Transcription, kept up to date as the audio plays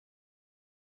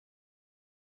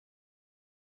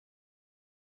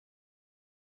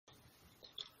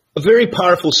A very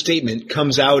powerful statement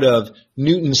comes out of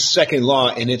Newton's second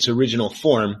law in its original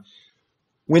form.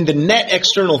 When the net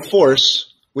external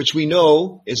force, which we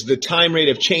know is the time rate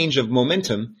of change of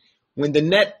momentum, when the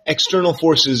net external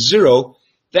force is zero,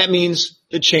 that means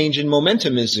the change in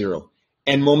momentum is zero.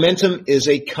 And momentum is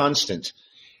a constant.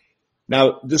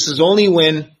 Now, this is only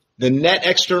when the net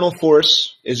external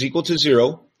force is equal to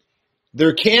zero.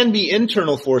 There can be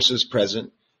internal forces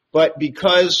present, but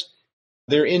because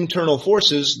they're internal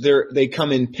forces, they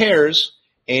come in pairs,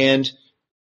 and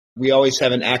we always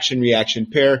have an action-reaction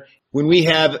pair. When we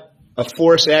have a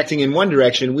force acting in one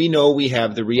direction, we know we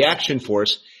have the reaction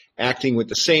force acting with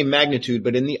the same magnitude,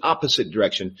 but in the opposite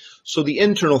direction. So the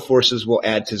internal forces will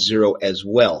add to zero as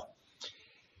well.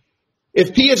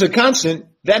 If P is a constant,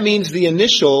 that means the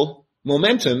initial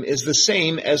momentum is the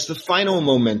same as the final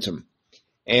momentum.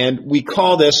 And we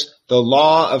call this the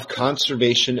law of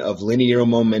conservation of linear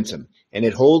momentum. And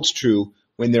it holds true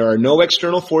when there are no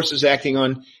external forces acting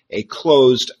on a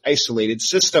closed, isolated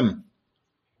system.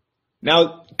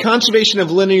 Now, conservation of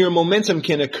linear momentum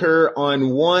can occur on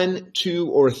 1, 2,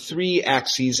 or 3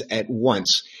 axes at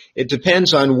once. It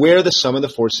depends on where the sum of the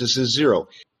forces is zero.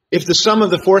 If the sum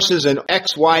of the forces in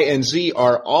x, y, and z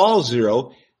are all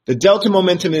zero, the delta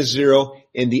momentum is zero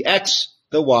in the x,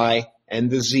 the y, and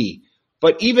the z.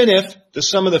 But even if the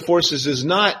sum of the forces is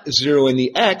not zero in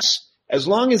the x, as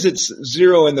long as it's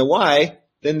zero in the y,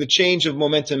 then the change of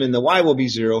momentum in the y will be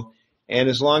zero. And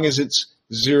as long as it's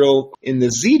zero in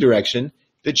the z direction,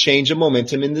 the change of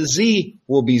momentum in the z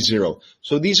will be zero.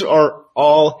 So these are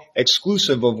all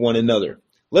exclusive of one another.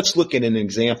 Let's look at an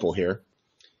example here.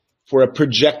 For a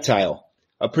projectile.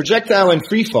 A projectile in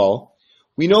free fall,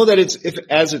 we know that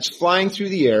as it's flying through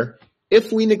the air,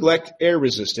 if we neglect air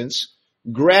resistance,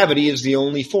 gravity is the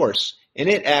only force, and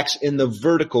it acts in the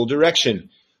vertical direction.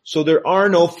 So there are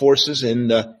no forces in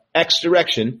the x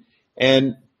direction,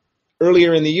 and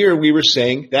earlier in the year we were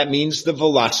saying that means the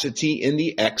velocity in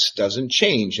the x doesn't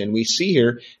change. And we see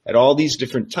here at all these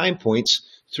different time points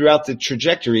throughout the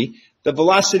trajectory, the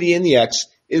velocity in the x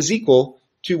is equal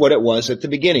to what it was at the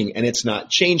beginning, and it's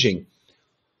not changing.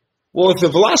 Well, if the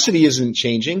velocity isn't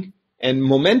changing, and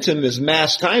momentum is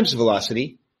mass times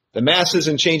velocity, the mass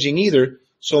isn't changing either,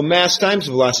 so mass times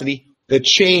velocity, the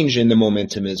change in the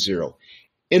momentum is zero.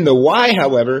 In the y,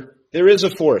 however, there is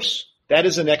a force. That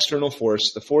is an external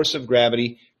force, the force of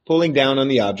gravity pulling down on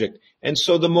the object, and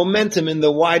so the momentum in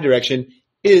the y direction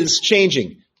is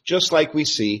changing, just like we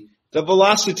see the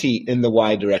velocity in the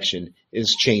y direction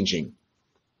is changing.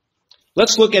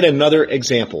 Let's look at another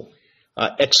example,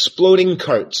 exploding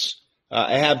carts.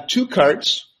 I have 2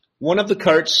 carts. One of the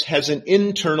carts has an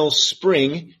internal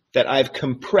spring that I've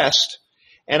compressed,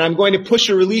 and I'm going to push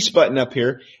a release button up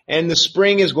here, and the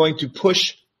spring is going to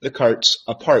push the carts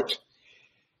apart.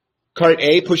 Cart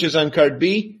A pushes on cart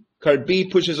B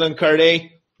pushes on cart A.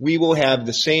 We will have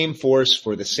the same force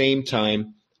for the same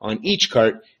time on each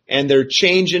cart, and their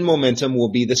change in momentum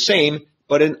will be the same,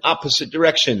 but in opposite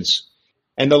directions.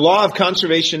 And the law of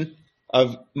conservation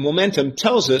of momentum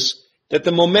tells us that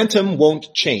the momentum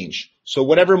won't change. So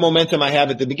whatever momentum I have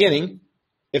at the beginning,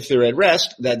 if they're at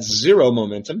rest, that's zero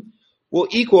momentum, will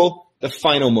equal the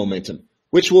final momentum,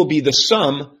 which will be the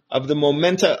sum of the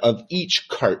momenta of each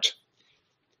cart.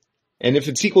 And if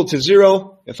it's equal to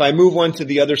zero, if I move one to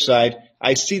the other side,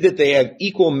 I see that they have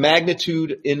equal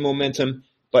magnitude in momentum,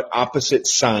 but opposite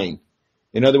sign.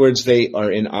 In other words, they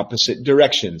are in opposite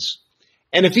directions.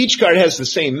 And if each cart has the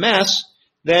same mass,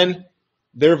 then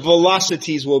their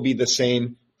velocities will be the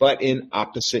same, but in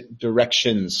opposite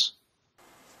directions.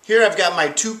 Here I've got my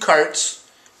 2 carts.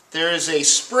 There is a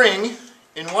spring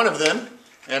in one of them,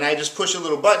 and I just push a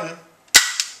little button,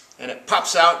 and it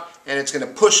pops out, and it's going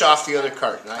to push off the other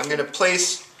cart. Now I'm going to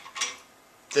place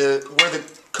where the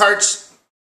carts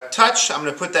touch. I'm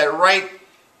going to put that right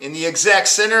in the exact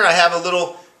center. I have a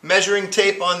little measuring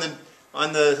tape on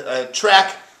the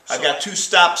track. I've got 2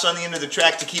 stops on the end of the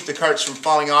track to keep the carts from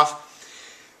falling off.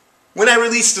 When I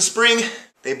release the spring,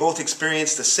 they both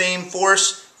experience the same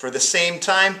force for the same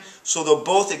time, so they'll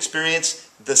both experience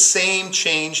the same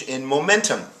change in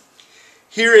momentum.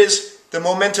 Here is the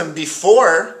momentum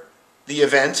before the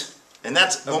event, and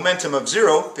that's momentum of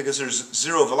zero because there's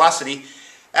zero velocity.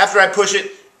 After I push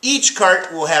it, each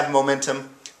cart will have momentum,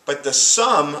 but the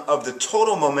sum of the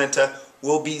total momenta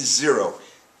will be zero.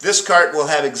 This cart will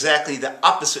have exactly the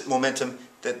opposite momentum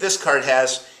that this cart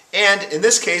has, and in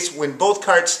this case, when both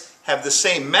carts have the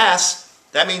same mass,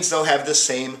 that means they'll have the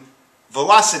same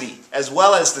velocity as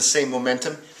well as the same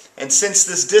momentum. And since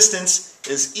this distance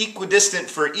is equidistant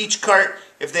for each cart,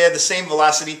 if they have the same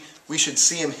velocity, we should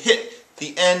see them hit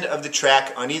the end of the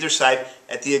track on either side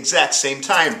at the exact same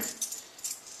time.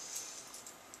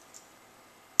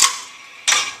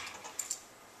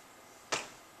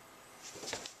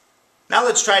 Now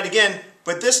let's try it again,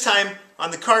 but this time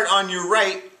on the cart on your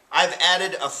right, I've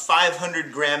added a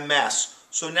 500 gram mass.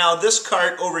 So now this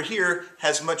cart over here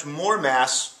has much more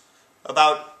mass,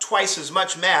 about twice as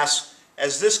much mass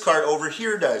as this cart over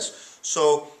here does.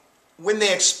 So when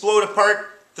they explode apart,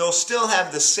 they'll still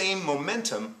have the same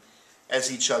momentum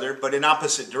as each other, but in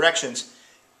opposite directions.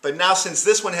 But now since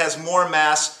this one has more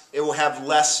mass, it will have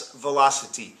less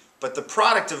velocity. But the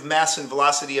product of mass and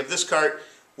velocity of this cart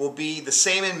will be the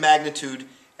same in magnitude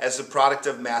as the product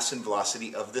of mass and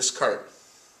velocity of this cart.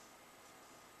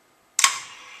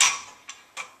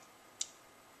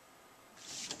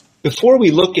 Before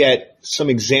we look at some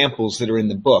examples that are in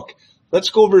the book, let's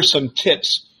go over some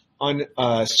tips on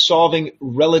solving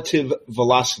relative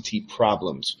velocity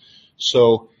problems.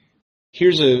 So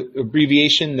here's an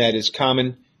abbreviation that is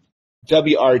common.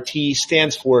 WRT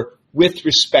stands for with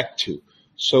respect to.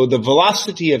 So the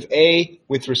velocity of A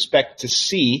with respect to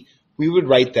C, we would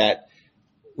write that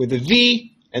with a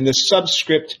V and the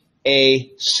subscript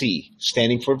AC,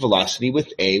 standing for velocity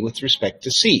with A with respect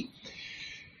to C.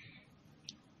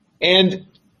 And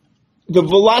the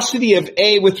velocity of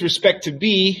A with respect to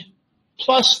B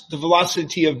plus the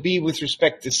velocity of B with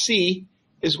respect to C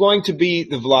is going to be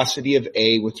the velocity of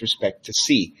A with respect to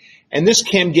C. And this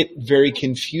can get very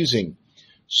confusing.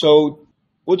 So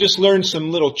we'll just learn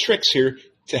some little tricks here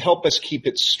to help us keep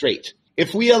it straight.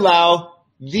 If we allow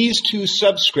these two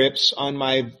subscripts on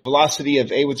my velocity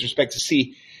of A with respect to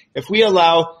C, if we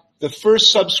allow the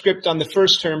first subscript on the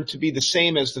first term to be the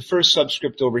same as the first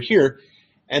subscript over here,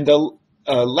 and the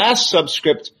last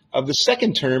subscript of the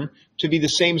second term to be the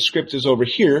same script as over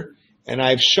here, and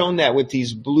I've shown that with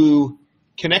these blue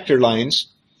connector lines,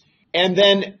 and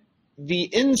then the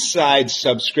inside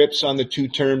subscripts on the two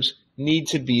terms need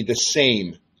to be the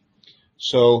same.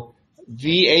 So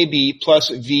VAB plus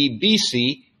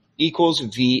VBC equals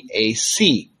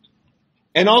VAC.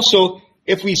 And also,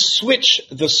 if we switch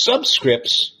the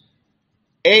subscripts,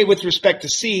 A with respect to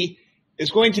C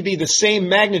is going to be the same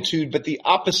magnitude but the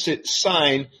opposite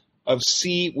sign of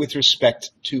C with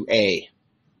respect to A.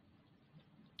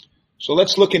 So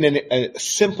let's look at a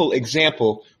simple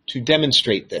example to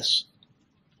demonstrate this.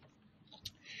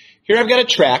 Here I've got a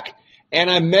track, and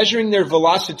I'm measuring their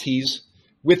velocities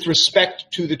with respect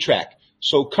to the track.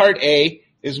 So cart A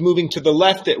is moving to the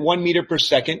left at 1 meter per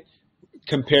second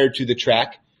compared to the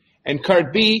track, and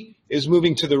cart B is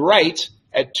moving to the right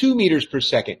at 2 meters per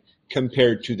second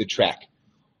compared to the track.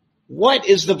 What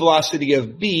is the velocity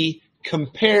of B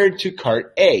compared to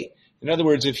cart A? In other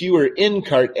words, if you were in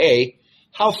cart A,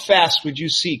 how fast would you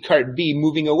see cart B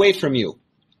moving away from you?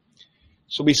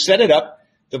 So we set it up,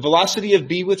 the velocity of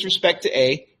B with respect to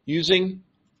A, using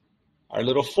our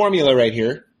little formula right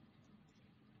here,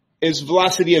 is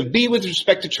velocity of B with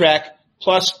respect to track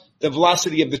plus the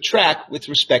velocity of the track with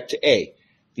respect to A.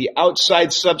 The outside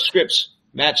subscripts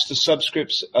match the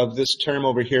subscripts of this term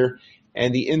over here,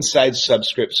 and the inside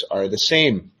subscripts are the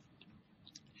same.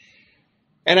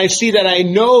 And I see that I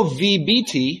know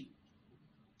VBT,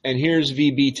 and here's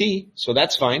VBT, so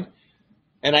that's fine.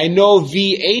 And I know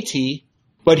VAT,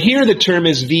 but here the term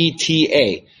is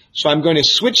VTA. So I'm going to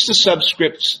switch the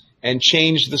subscripts and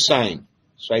change the sign.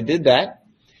 So I did that.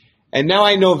 And now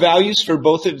I know values for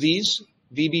both of these,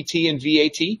 VBT and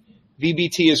VAT.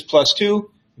 VBT is plus 2,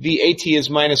 VAT is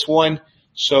minus 1,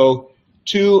 so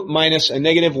 2 minus a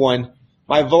negative 1.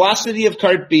 My velocity of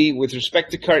cart B with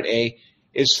respect to cart A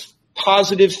is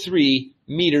positive 3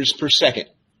 meters per second.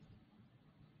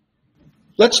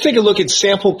 Let's take a look at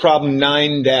sample problem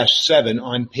 9-7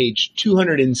 on page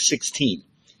 216.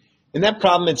 In that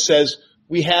problem it says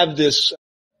we have this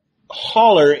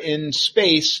hauler in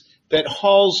space that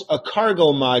hauls a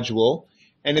cargo module,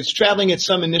 and it's traveling at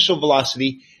some initial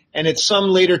velocity, and at some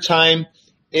later time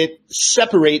it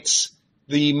separates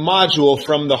the module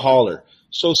from the hauler.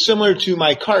 So similar to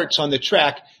my carts on the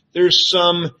track, there's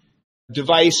some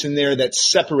device in there that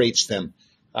separates them.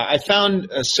 I found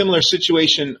a similar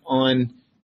situation on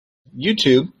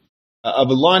YouTube of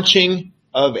a launching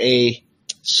of a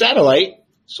satellite.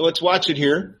 So let's watch it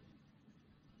here.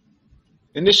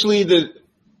 Initially, the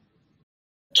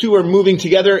two are moving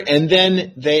together, and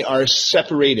then they are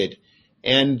separated.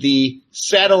 And the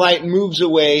satellite moves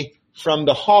away from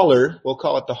the hauler, we'll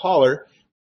call it the hauler,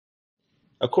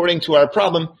 according to our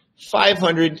problem,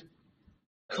 500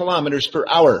 kilometers per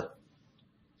hour.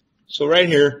 So right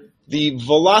here, the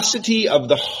velocity of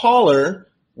the hauler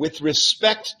with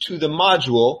respect to the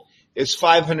module is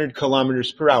 500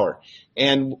 kilometers per hour.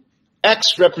 And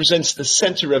X represents the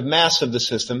center of mass of the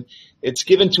system. It's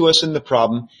given to us in the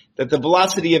problem that the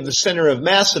velocity of the center of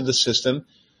mass of the system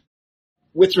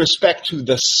with respect to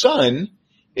the sun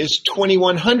is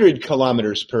 2,100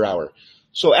 kilometers per hour.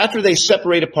 So after they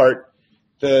separate apart,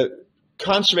 the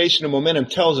conservation of momentum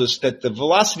tells us that the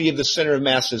velocity of the center of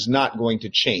mass is not going to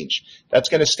change. That's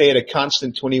going to stay at a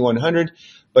constant 2,100,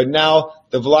 but now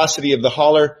the velocity of the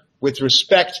hauler with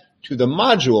respect to the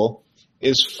module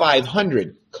is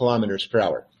 500 kilometers per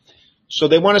hour. So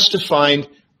they want us to find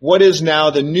what is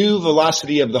now the new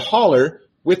velocity of the hauler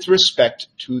with respect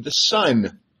to the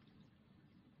sun.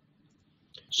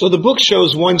 So the book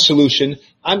shows one solution.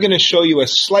 I'm going to show you a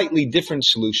slightly different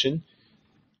solution.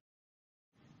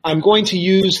 I'm going to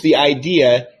use the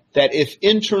idea that if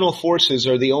internal forces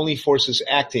are the only forces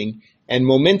acting and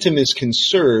momentum is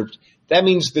conserved, that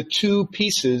means the two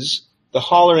pieces, the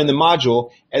hauler and the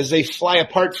module, as they fly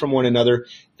apart from one another,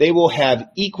 they will have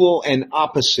equal and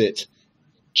opposite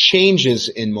changes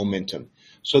in momentum,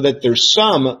 so that their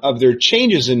sum of their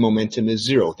changes in momentum is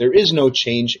zero. There is no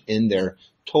change in their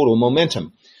total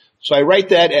momentum. So I write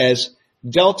that as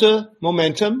delta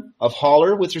momentum of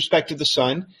hauler with respect to the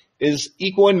sun is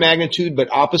equal in magnitude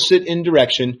but opposite in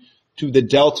direction to the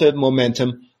delta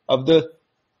momentum of the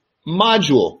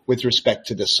module with respect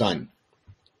to the sun.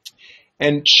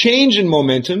 And change in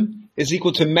momentum is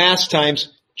equal to mass times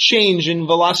change in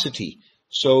velocity.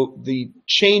 So the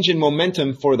change in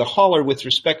momentum for the hauler with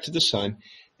respect to the sun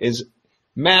is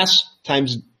mass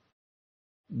times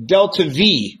delta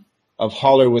V of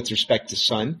hauler with respect to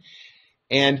sun.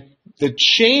 And the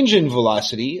change in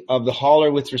velocity of the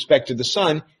hauler with respect to the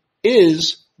sun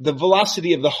is the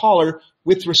velocity of the hauler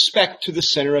with respect to the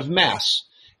center of mass.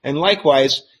 And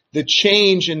likewise, the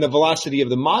change in the velocity of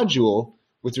the module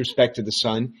with respect to the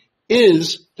sun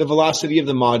is the velocity of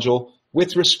the module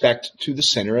with respect to the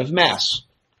center of mass.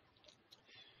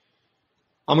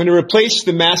 I'm going to replace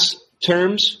the mass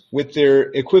terms with their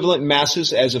equivalent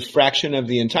masses as a fraction of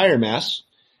the entire mass.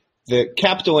 The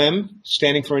capital M,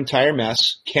 standing for entire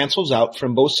mass, cancels out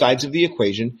from both sides of the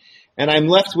equation, and I'm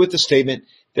left with a statement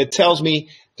that tells me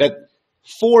that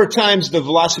 4 times the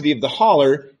velocity of the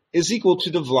hauler is equal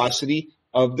to the velocity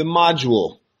of the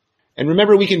module. And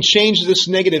remember, we can change this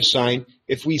negative sign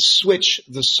if we switch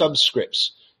the subscripts.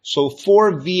 So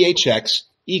 4VHX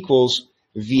equals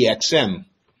VXM.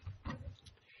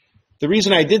 The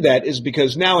reason I did that is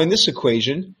because now in this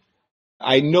equation,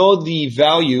 I know the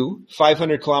value,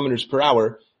 500 kilometers per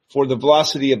hour, for the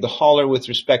velocity of the hauler with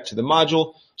respect to the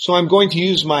module. So I'm going to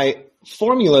use my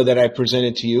formula that I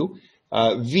presented to you,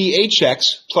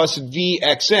 VHX plus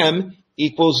VXM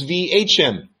equals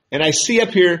VHM. And I see up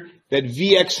here that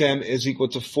VXM is equal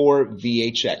to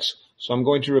 4VHX. So I'm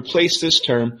going to replace this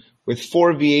term with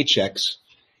 4VHX,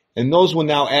 and those will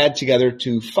now add together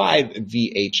to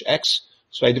 5VHX.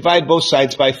 So I divide both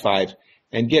sides by 5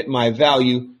 and get my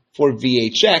value for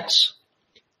VHX,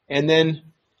 and then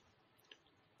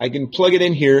I can plug it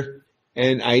in here,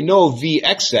 and I know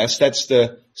VXS, that's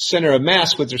the center of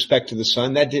mass with respect to the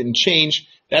sun, that didn't change,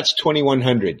 that's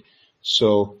 2,100.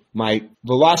 So my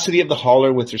velocity of the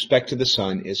hauler with respect to the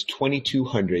sun is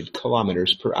 2,200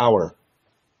 kilometers per hour.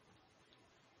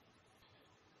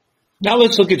 Now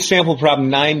let's look at sample problem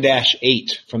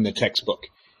 9-8 from the textbook.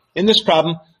 In this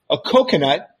problem, a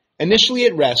coconut, initially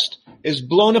at rest, is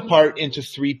blown apart into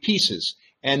 3 pieces,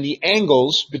 and the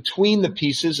angles between the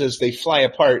pieces as they fly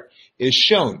apart is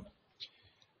shown.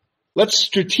 Let's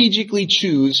strategically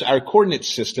choose our coordinate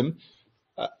system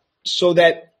so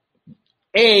that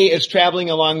A is traveling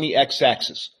along the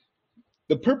x-axis.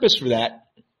 The purpose for that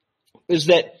is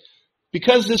that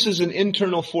because this is an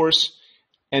internal force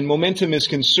and momentum is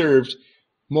conserved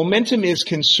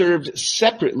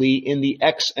separately in the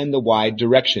x and the y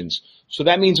directions. So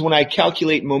that means when I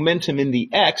calculate momentum in the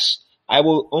x, I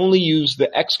will only use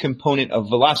the x component of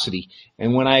velocity.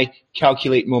 And when I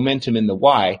calculate momentum in the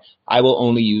y, I will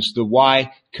only use the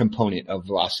y component of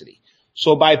velocity.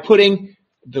 So by putting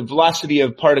the velocity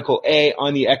of particle A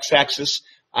on the x-axis,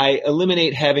 I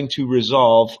eliminate having to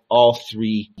resolve all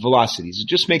 3 velocities. It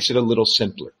just makes it a little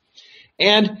simpler.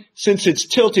 And since it's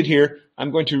tilted here,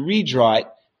 I'm going to redraw it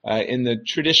in the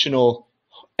traditional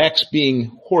x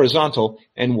being horizontal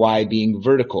and y being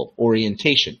vertical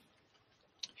orientation.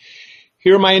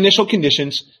 Here are my initial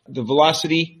conditions. The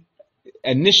velocity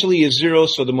initially is 0,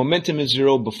 so the momentum is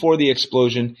 0 before the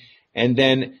explosion, and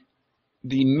then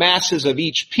the masses of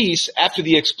each piece after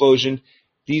the explosion,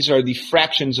 these are the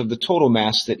fractions of the total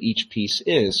mass that each piece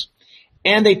is.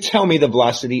 And they tell me the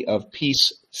velocity of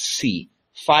piece C,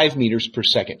 5 meters per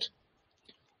second.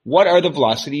 What are the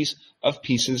velocities of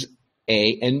pieces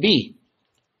A and B?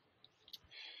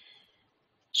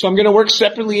 So I'm going to work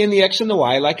separately in the x and the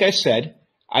y. Like I said,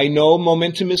 I know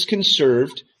momentum is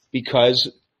conserved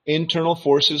because internal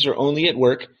forces are only at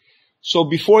work. So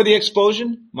before the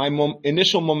explosion, my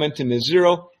initial momentum is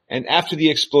 0, and after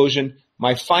the explosion,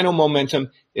 my final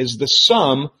momentum is the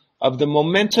sum of the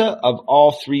momenta of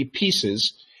all three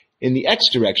pieces in the x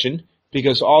direction,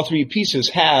 because all three pieces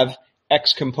have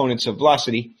x components of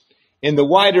velocity. In the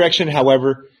y direction,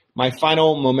 however, my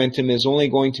final momentum is only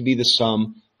going to be the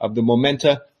sum of the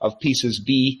momenta of pieces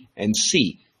B and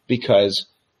C, because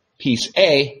piece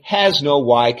A has no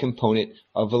y component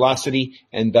of velocity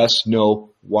and thus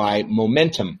no y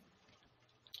momentum.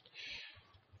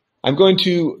 I'm going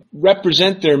to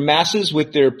represent their masses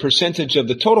with their percentage of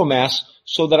the total mass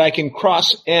so that I can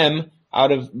cross m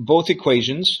out of both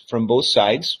equations from both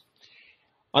sides.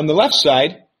 On the left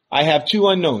side, I have two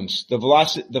unknowns,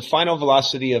 the final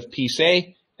velocity of piece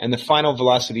A and the final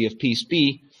velocity of piece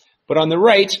B. But on the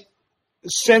right,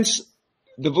 since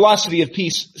the velocity of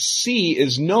piece C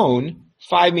is known,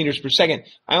 5 meters per second,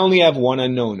 I only have one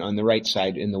unknown on the right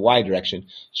side in the y direction.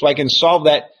 So I can solve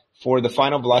that for the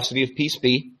final velocity of piece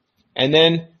B, and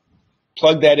then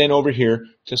plug that in over here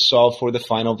to solve for the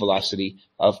final velocity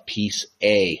of piece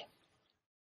A.